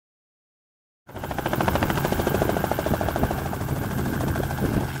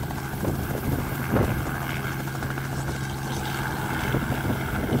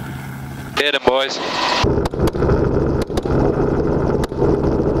Hit him, boys.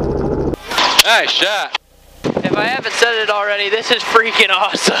 Nice shot. If I haven't said it already, this is freaking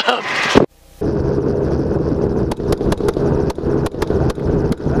awesome.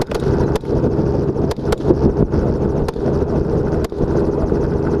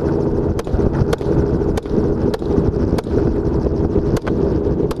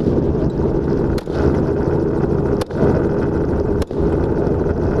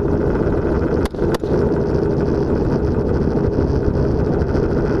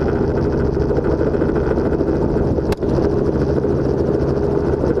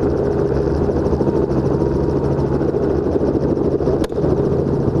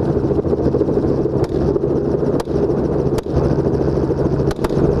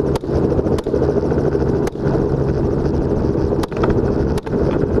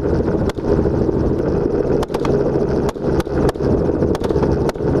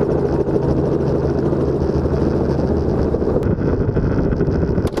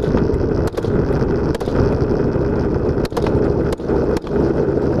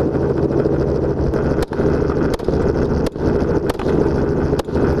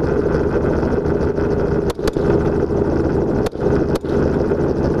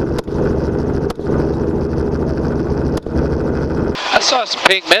 I saw some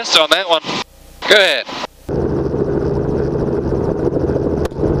pink mist on that one. Go ahead.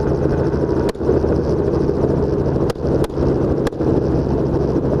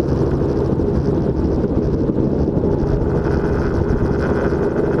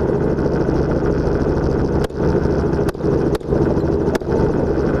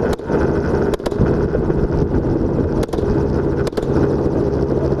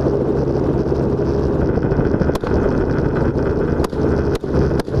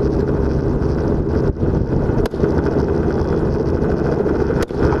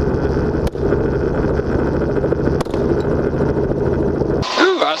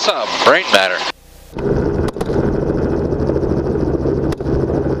 I saw a brain matter.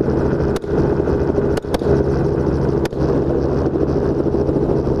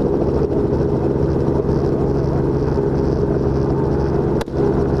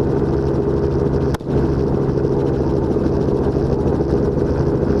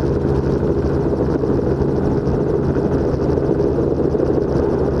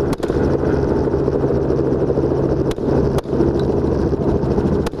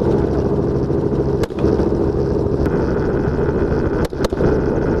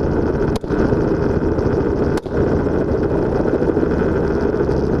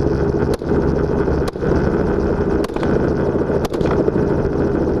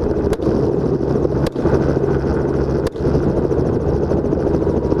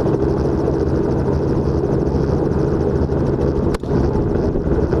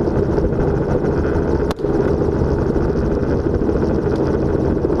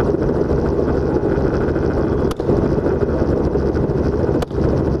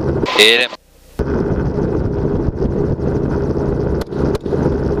 Hit him.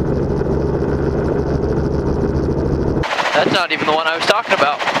 That's not even the one I was talking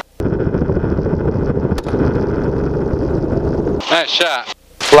about. Nice shot.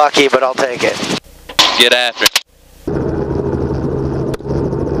 Lucky, but I'll take it. Get after it.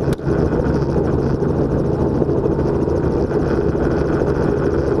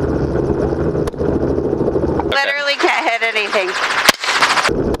 Literally can't hit anything.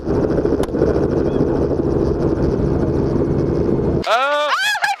 Oh! Oh,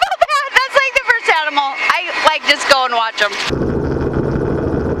 I felt bad. That's like the first animal. I like just go and watch them.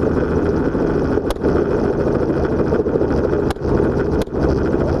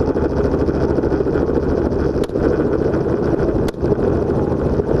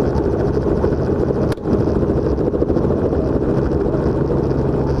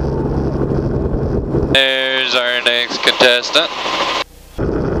 There's our next contestant.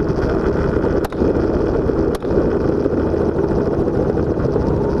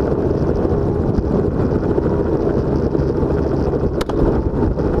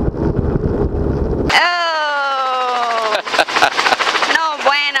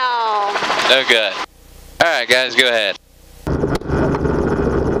 No good. Alright guys, go ahead.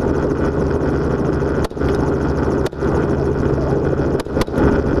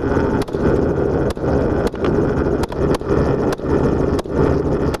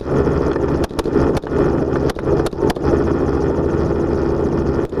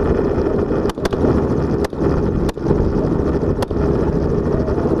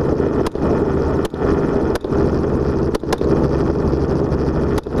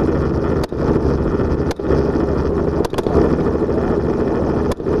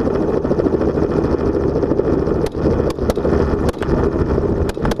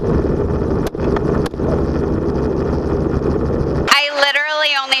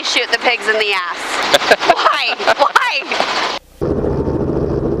 pigs in the ass. Why? Why?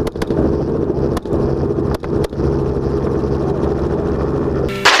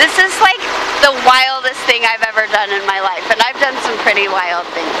 This is like the wildest thing I've ever done in my life, and I've done some pretty wild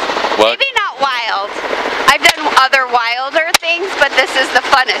things. What? Maybe not wild. I've done other wilder things, but this is the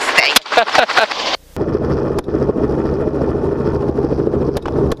funnest thing.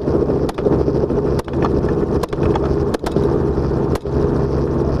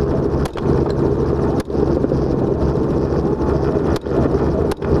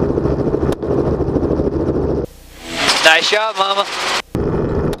 Nice job, Mama.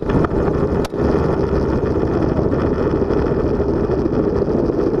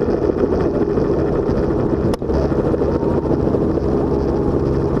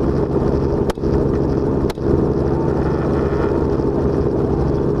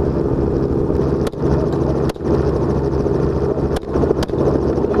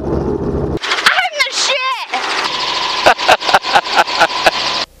 I'm the shit!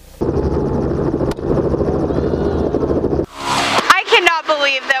 I cannot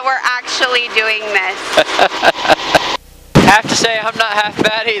believe that we're actually doing this. Have to say, I'm not half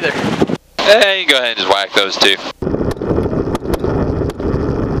bad either. Hey, you go ahead and just whack those two.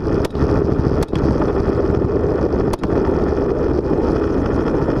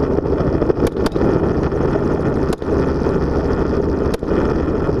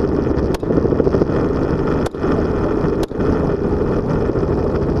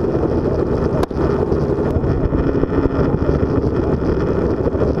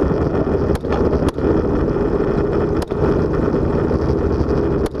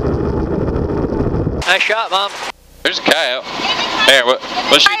 Nice shot, Mom. There's a coyote. Here, we'll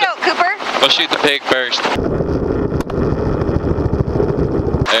shoot Coyote, Cooper. We'll shoot the pig first.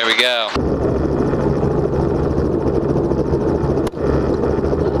 There we go.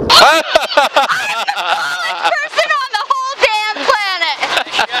 Person on the whole damn planet.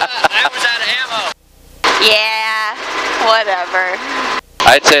 I was out of ammo. Yeah, whatever.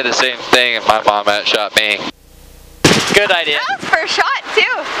 I'd say the same thing if my mom had shot me. Good idea. That was first shot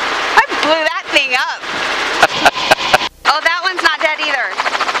too. I blew that thing up. Oh, that one's not dead either.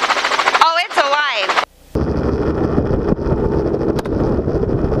 Oh, it's alive.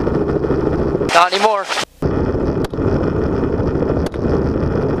 Not anymore.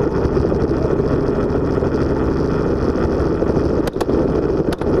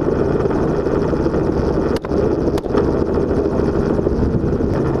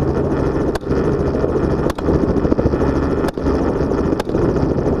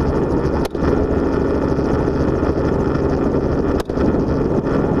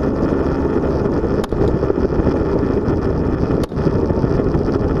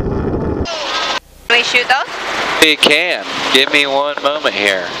 Can we shoot those? We can. Give me one moment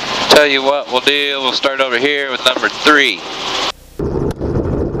here. Tell you what we'll do. We'll start over here with number 3.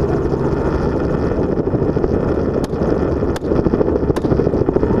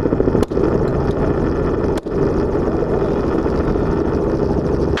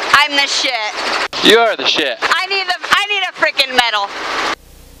 I'm the shit. You are the shit. I need a freaking medal.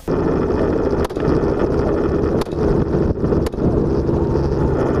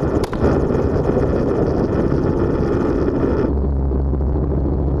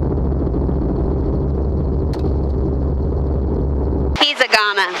 He's a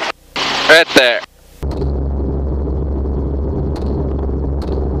Ghana. Right there.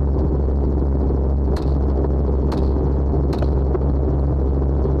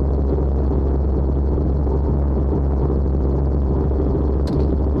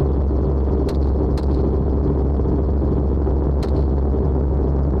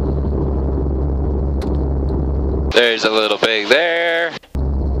 There's a little pig there.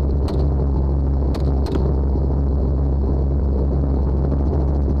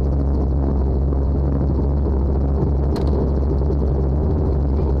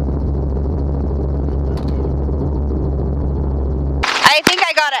 I think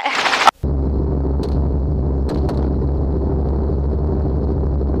I got it.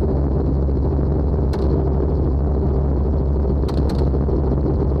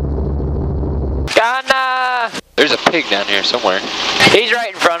 Ghana! There's a pig down here somewhere. He's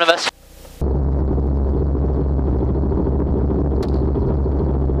right in front of us.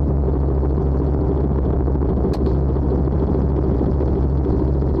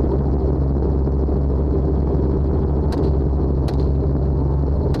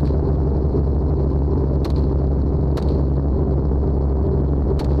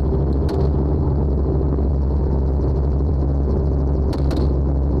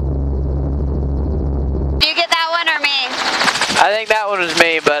 Do you get that one or me? I think that one was me.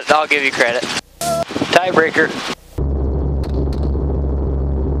 me, but I'll give you credit. Tiebreaker.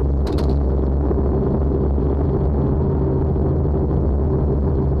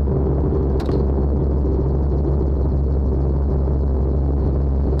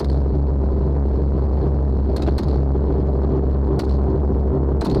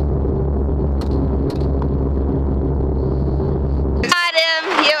 Got him.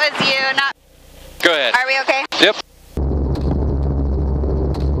 It was you. Not. Go ahead. Are we okay? Yep.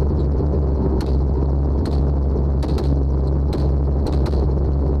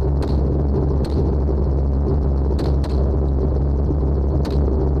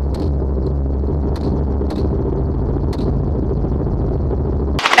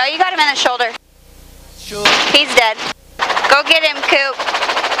 No, you got him in the shoulder. He's dead. Go get him, Coop.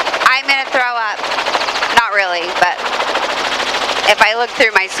 I'm gonna throw up. Not really, but if I look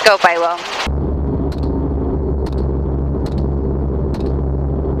through my scope, I will.